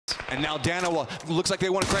And now Dano looks like they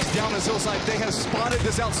want to crest down this hillside. They have spotted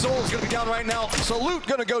this out. Soul's going to be down right now. Salute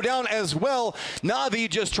going to go down as well. Navi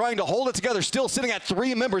just trying to hold it together, still sitting at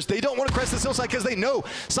 3 members. They don't want to crest this hillside because they know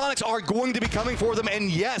Sonics are going to be coming for them. And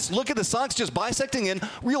yes, look at the Sonics just bisecting in,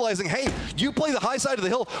 realizing, hey, you play the high side of the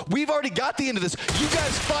hill. We've already got the end of this. You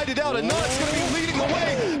guys fight it out. And Inonix going to be leading the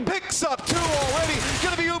way. Picks up 2 already.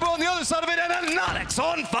 Going to be Uber on the other side of it. And Inonix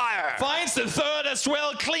on fire. Finds the third as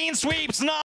well. Clean sweeps.